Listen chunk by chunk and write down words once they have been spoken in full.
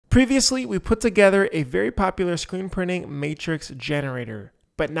Previously, we put together a very popular screen printing matrix generator,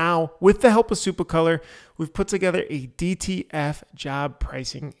 but now with the help of Supercolor, we've put together a DTF job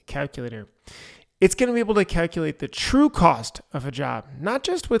pricing calculator. It's going to be able to calculate the true cost of a job, not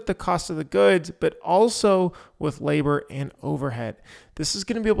just with the cost of the goods, but also with labor and overhead. This is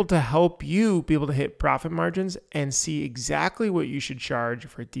going to be able to help you be able to hit profit margins and see exactly what you should charge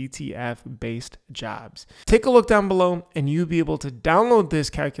for DTF-based jobs. Take a look down below and you'll be able to download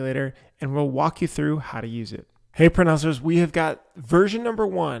this calculator and we'll walk you through how to use it. Hey print hustlers, we have got version number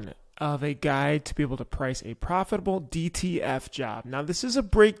 1 of a guide to be able to price a profitable DTF job. Now, this is a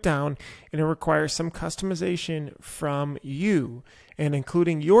breakdown and it requires some customization from you and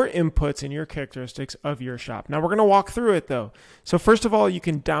including your inputs and your characteristics of your shop. Now, we're going to walk through it though. So first of all, you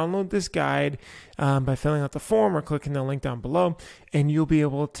can download this guide by filling out the form or clicking the link down below, and you'll be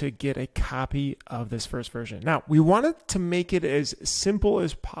able to get a copy of this first version. Now, we wanted to make it as simple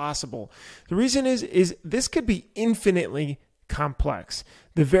as possible. The reason is this could be infinitely complex.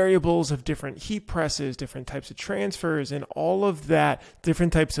 The variables of different heat presses, different types of transfers, and all of that,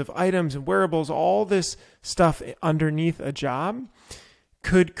 different types of items and wearables, all this stuff underneath a job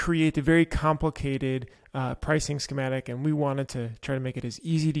could create a very complicated pricing schematic, and we wanted to try to make it as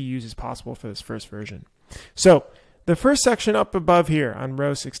easy to use as possible for this first version. So the first section up above here on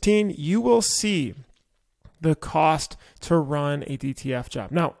row 16, you will see the cost to run a DTF job.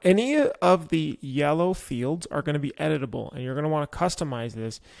 Now, any of the yellow fields are going to be editable, and you're going to want to customize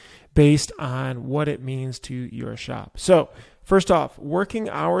this based on what it means to your shop. So first off, working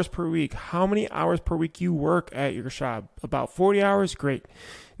hours per week. How many hours per week you work at your shop? About 40 hours? Great.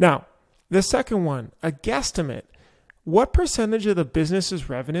 Now, the second one, a guesstimate. What percentage of the business's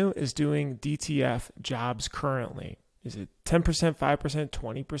revenue is doing DTF jobs currently? Is it 10%, 5%,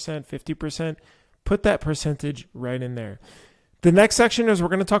 20%, 50%? Put that percentage right in there. The next section is we're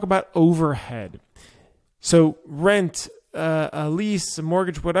going to talk about overhead. So rent, a lease, a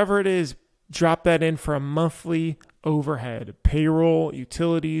mortgage, whatever it is, drop that in for a monthly overhead. Payroll,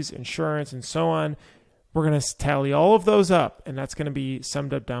 utilities, insurance, and so on. We're going to tally all of those up, and that's going to be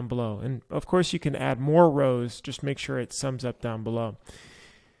summed up down below. And of course, you can add more rows. Just make sure it sums up down below.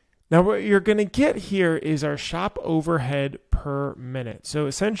 Now, what you're going to get here is our shop overhead per minute. So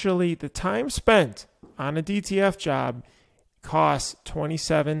essentially, the time spent on a DTF job costs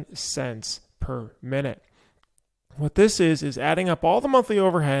 27 cents per minute. What this is adding up all the monthly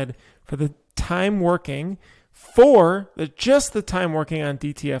overhead for the time working for just the time working on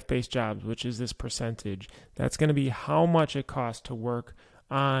DTF-based jobs, which is this percentage. That's going to be how much it costs to work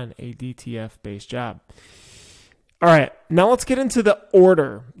on a DTF-based job. All right, now let's get into the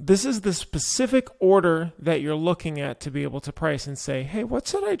order. This is the specific order that you're looking at to be able to price and say, hey, what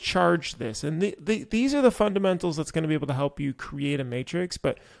should I charge this? And these are the fundamentals that's going to be able to help you create a matrix,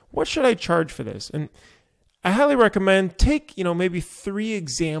 but what should I charge for this? And I highly recommend take, maybe 3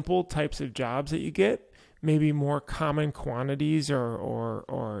 example types of jobs that you get, maybe more common quantities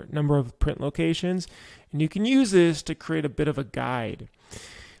or number of print locations, and you can use this to create a bit of a guide.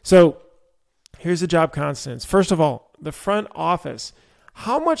 So here's the job constants. First of all, the front office.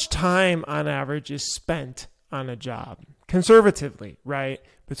 How much time on average is spent on a job? Conservatively, right?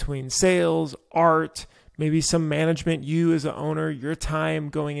 Between sales, art, maybe some management, you as an owner, your time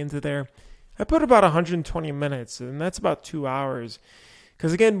going into there. I put about 120 minutes, and that's about 2 hours.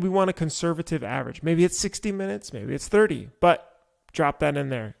 Because again, we want a conservative average. Maybe it's 60 minutes, maybe it's 30, but drop that in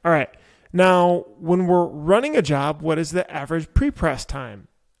there. All right. Now, when we're running a job, what is the average pre-press time?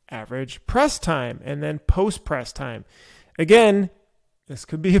 Average press time, and then post-press time. Again, this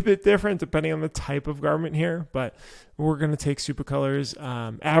could be a bit different depending on the type of garment here, but we're going to take Supercolor's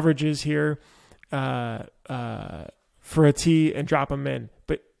averages here for a tee and drop them in,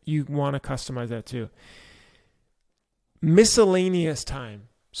 but you want to customize that too. Miscellaneous time.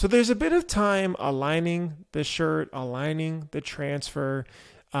 So there's a bit of time aligning the shirt, aligning the transfer,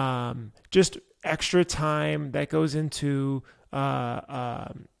 just extra time that goes into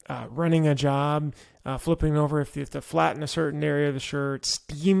running a job, flipping over if you have to flatten a certain area of the shirt,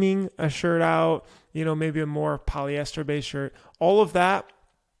 steaming a shirt out, maybe a more polyester-based shirt. All of that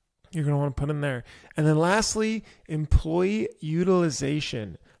you're going to want to put in there. And then lastly, employee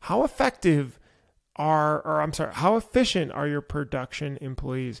utilization. How efficient are your production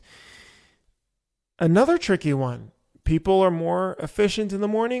employees? Another tricky one. People are more efficient in the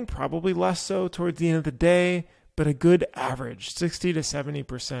morning, probably less so towards the end of the day, but a good average, 60 to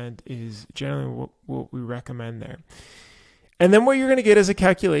 70% is generally what we recommend there. And then what you're going to get as a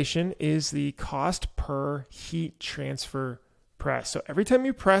calculation is the cost per heat transfer press. So every time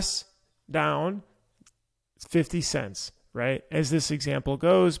you press down, it's 50 cents. right? As this example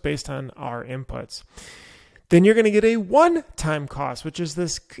goes based on our inputs. Then you're going to get a one-time cost, which is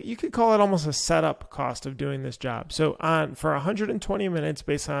this, you could call it almost a setup cost of doing this job. So for 120 minutes,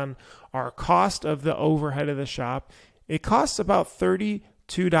 based on our cost of the overhead of the shop, it costs about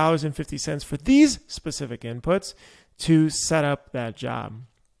 $32.50 for these specific inputs to set up that job.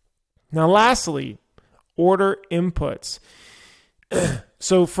 Now, lastly, order inputs.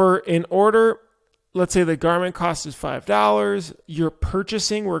 So for an order, let's say the garment cost is $5. You're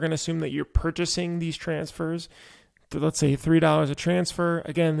purchasing, we're going to assume that you're purchasing these transfers. Let's say $3 a transfer.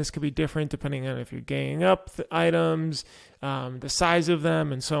 Again, this could be different depending on if you're ganging up the items, the size of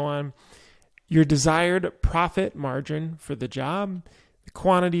them, and so on. Your desired profit margin for the job, the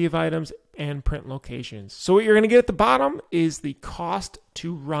quantity of items, and print locations. So what you're going to get at the bottom is the cost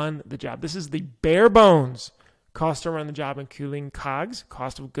to run the job. This is the bare bones cost to run the job, including COGS,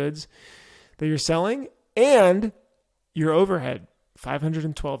 cost of goods that you're selling, and your overhead,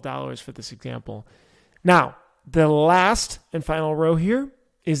 $512 for this example. Now, the last and final row here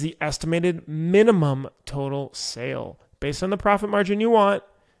is the estimated minimum total sale. Based on the profit margin you want,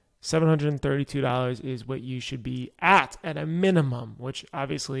 $732 is what you should be at a minimum, which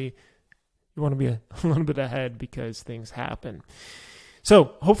obviously you want to be a little bit ahead because things happen.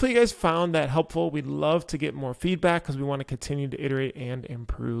 So hopefully you guys found that helpful. We'd love to get more feedback because we want to continue to iterate and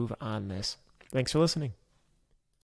improve on this. Thanks for listening.